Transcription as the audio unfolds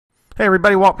Hey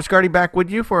everybody, Walt Biscardi back with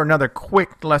you for another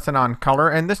quick lesson on color,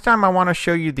 and this time I want to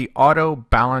show you the auto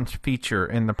balance feature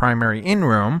in the primary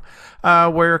in-room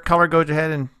where color goes ahead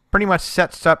and pretty much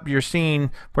sets up your scene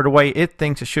for the way it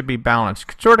thinks it should be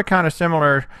balanced. Sort of kind of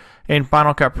similar in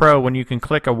Final Cut Pro when you can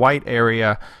click a white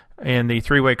area in the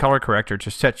three-way color corrector to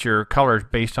set your colors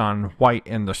based on white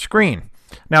in the screen.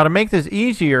 Now to make this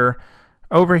easier,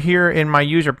 over here in my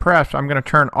user prefs I'm going to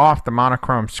turn off the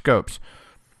monochrome scopes.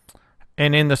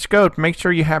 And in the scope, make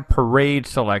sure you have Parade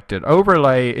selected.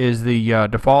 Overlay is the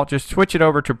default. Just switch it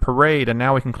over to Parade, and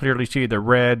now we can clearly see the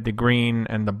red, the green,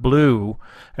 and the blue.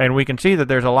 And we can see that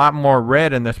there's a lot more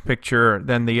red in this picture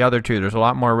than the other two. There's a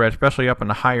lot more red, especially up in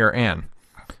the higher end.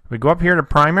 We go up here to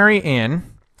Primary In,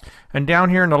 and down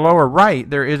here in the lower right,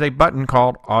 there is a button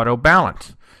called Auto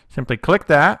Balance. Simply click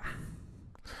that,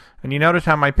 and you notice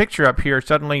how my picture up here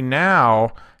suddenly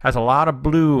now has a lot of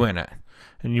blue in it.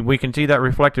 And we can see that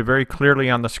reflected very clearly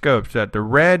on the scopes, that the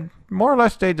red more or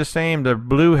less stayed the same. The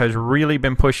blue has really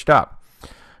been pushed up.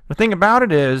 The thing about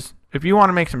it is, if you want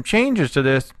to make some changes to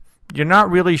this, you're not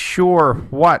really sure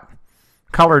what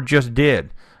color just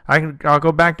did. I'll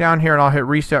go back down here and I'll hit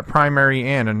Reset Primary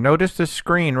In, and notice this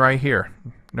screen right here.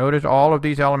 Notice all of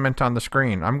these elements on the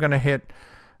screen. I'm going to hit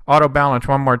Auto Balance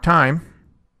one more time.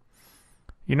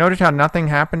 You notice how nothing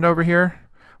happened over here?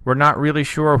 We're not really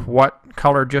sure what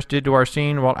color just did to our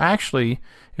scene. Well, actually,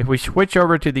 if we switch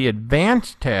over to the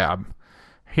Advanced tab,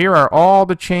 here are all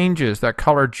the changes that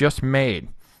color just made.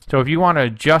 So if you want to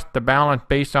adjust the balance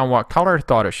based on what color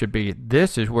thought it should be,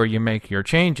 this is where you make your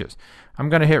changes. I'm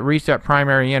going to hit Reset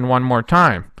Primary In one more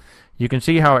time. You can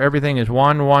see how everything is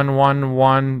 1, 1, 1,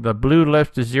 1. The blue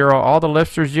lift is 0. All the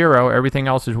lifts are 0. Everything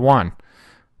else is 1.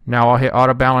 Now I'll hit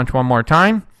Auto Balance one more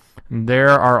time. And there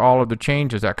are all of the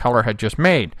changes that color had just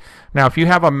made. Now if you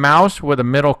have a mouse with a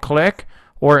middle click,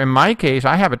 or in my case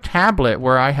I have a tablet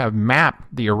where I have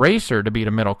mapped the eraser to be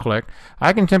the middle click,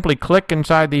 I can simply click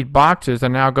inside these boxes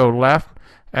and now go left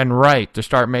and right to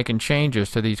start making changes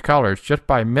to these colors just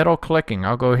by middle clicking.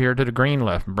 I'll go here to the green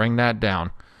lift and bring that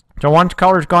down. So once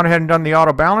color's gone ahead and done the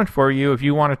auto balance for you, if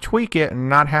you want to tweak it and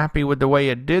not happy with the way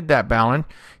it did that balance,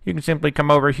 you can simply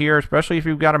come over here, especially if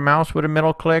you've got a mouse with a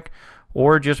middle click,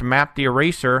 or just map the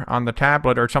eraser on the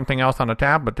tablet or something else on the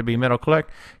tablet to be middle click.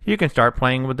 You can start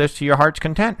playing with this to your heart's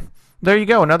content. There you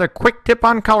go, another quick tip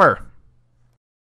on color.